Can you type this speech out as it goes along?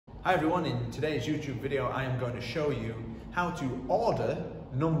Hi everyone, in today's YouTube video I am going to show you how to order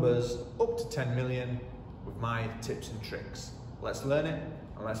numbers up to 10 million with my tips and tricks. Let's learn it,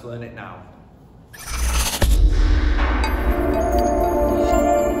 and let's learn it now.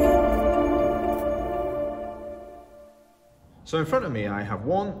 So in front of me I have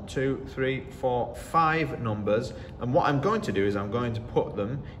 1, 2, 3, 4, 5 numbers, and what I'm going to do is I'm going to put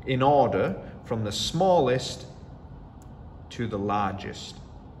them in order from the smallest to the largest.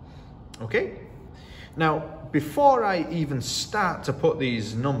 Okay? Now, before I even start to put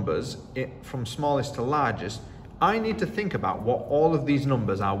these numbers from smallest to largest, I need to think about what all of these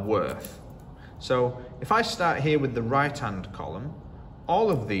numbers are worth. So if I start here with the right-hand column, all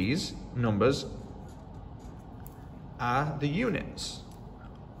of these numbers are the units.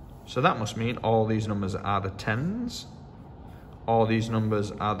 So that must mean all these numbers are the tens, all these numbers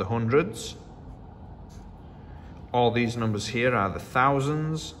are the hundreds, all these numbers here are the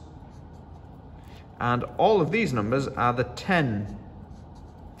thousands, and all of these numbers are the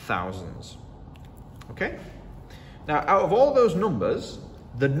 10,000s. Okay? Now, out of all those numbers,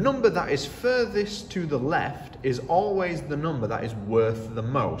 the number that is furthest to the left is always the number that is worth the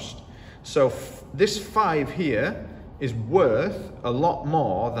most. So this 5 here is worth a lot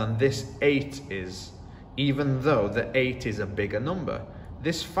more than this 8 is, even though the 8 is a bigger number.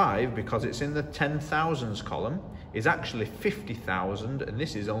 This 5, because it's in the 10,000s column, is actually 50,000, and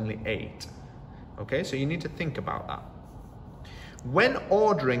this is only 8. Okay, so you need to think about that. When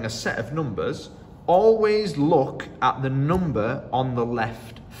ordering a set of numbers, always look at the number on the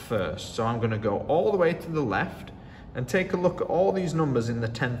left first. So I'm going to go all the way to the left and take a look at all these numbers in the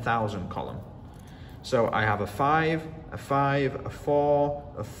 10,000 column. So I have a 5, a 5, a 4,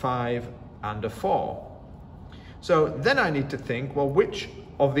 a 5, and a 4. So then I need to think, well, which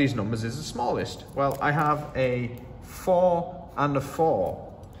of these numbers is the smallest? Well, I have a 4 and a 4.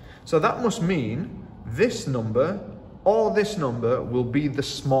 So that must mean this number or this number will be the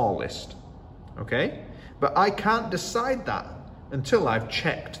smallest, okay? But I can't decide that until I've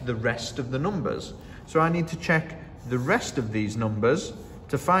checked the rest of the numbers. So I need to check the rest of these numbers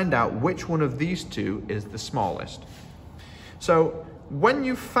to find out which one of these two is the smallest. So when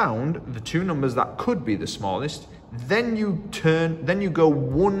you've found the two numbers that could be the smallest, then you go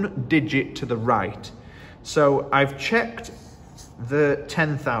one digit to the right. So I've checked the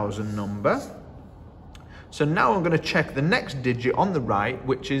 10,000 number. So now I'm going to check the next digit on the right,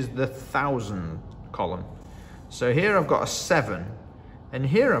 which is the 1,000 column. So here I've got a 7, and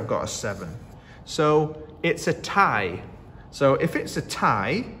here I've got a 7. So it's a tie. So if it's a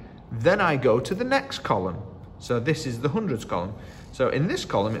tie, then I go to the next column. So this is the hundreds column. So in this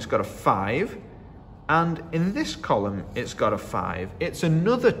column it's got a 5, and in this column it's got a 5. It's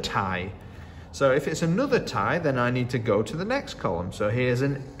another tie. So if it's another tie, then I need to go to the next column. So here's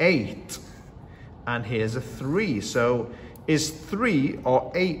an 8, and here's a 3. So is 3 or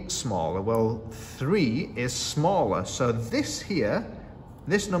 8 smaller? Well, 3 is smaller. So this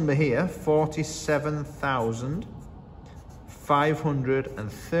number here,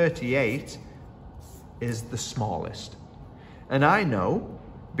 47,538, is the smallest. And I know,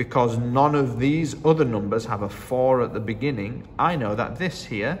 because none of these other numbers have a 4 at the beginning, I know that this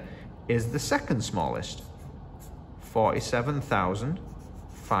here is the second smallest,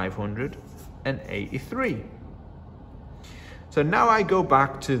 47,583. So now I go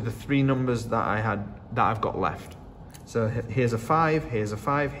back to the 3 numbers that I've got left. So here's a 5, here's a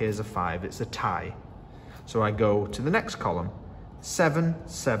 5, here's a 5. It's a tie. So I go to the next column, 7,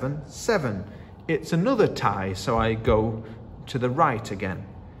 7, 7. It's another tie, so I go to the right again,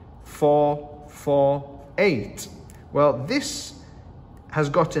 4, 4, 8. Well, this has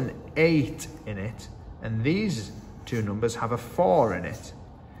got an 8 in it, and these two numbers have a 4 in it.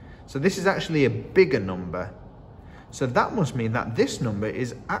 So this is actually a bigger number. So that must mean that this number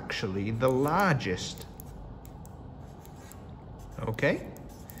is actually the largest. Okay?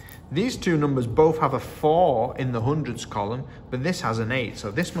 These two numbers both have a 4 in the hundreds column, but this has an 8, so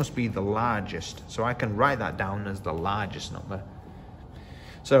this must be the largest. So I can write that down as the largest number.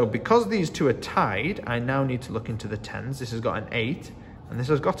 So because these two are tied, I now need to look into the tens. This has got an 8, and this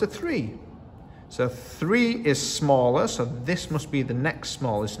has got a 3. So 3 is smaller, so this must be the next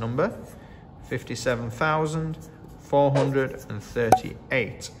smallest number,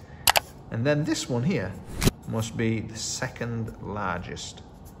 57,438. And then this one here must be the second largest.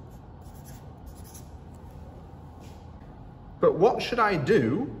 But what should I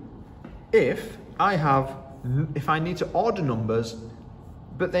do if I need to order numbers,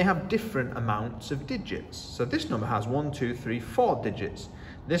 but they have different amounts of digits? So this number has 1, 2, 3, 4 digits.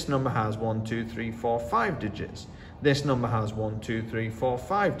 This number has 1, 2, 3, 4, 5 digits. This number has 1, 2, 3, 4,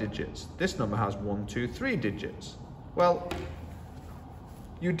 5 digits. This number has 1, 2, 3 digits. Well,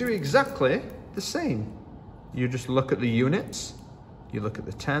 you do exactly the same. You just look at the units, you look at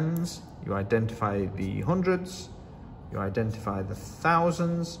the tens, you identify the hundreds, you identify the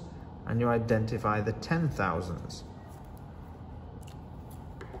thousands, and you identify the 10,000s.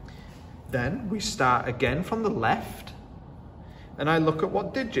 Then we start again from the left, and I look at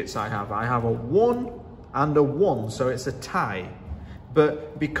what digits I have. I have a 1 and a 1, so it's a tie.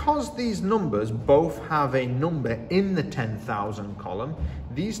 But because these numbers both have a number in the 10,000 column,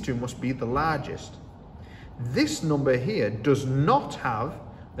 these two must be the largest. This number here does not have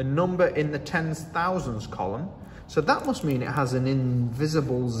a number in the 10,000s column, so that must mean it has an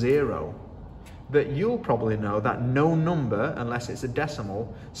invisible 0. But you'll probably know that no number, unless it's a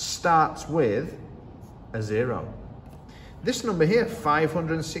decimal, starts with a 0. This number here,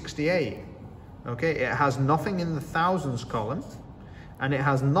 568, okay, it has nothing in the thousands column, and it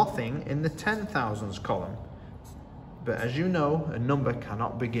has nothing in the 10,000s column. But as you know, a number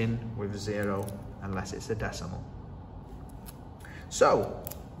cannot begin with 0 unless it's a decimal. So,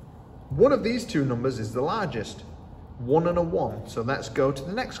 one of these two numbers is the largest, 1 and a 1. So let's go to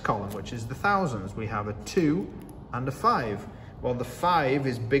the next column, which is the thousands. We have a 2 and a 5. Well, the 5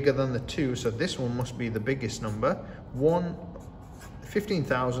 is bigger than the 2, so this one must be the biggest number,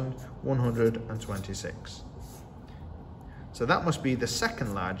 15,126. So that must be the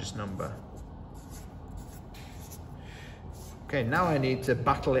second largest number. Okay, now I need to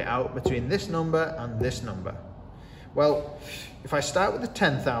battle it out between this number and this number. Well, if I start with the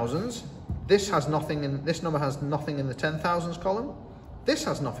 10,000s, this number has nothing in the 10,000s column. This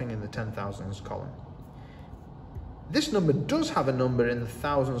has nothing in the 10,000s column. This number does have a number in the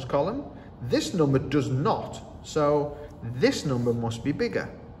thousands column. This number does not. So this number must be bigger.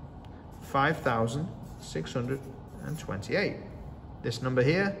 5,628. This number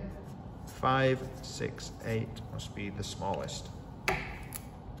here, 568, must be the smallest.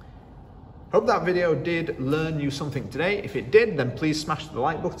 Hope that video did learn you something today. If it did, then please smash the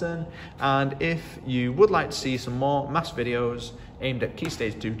like button. And if you would like to see some more maths videos aimed at Key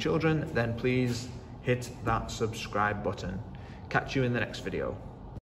Stage 2 children, then please hit that subscribe button. Catch you in the next video.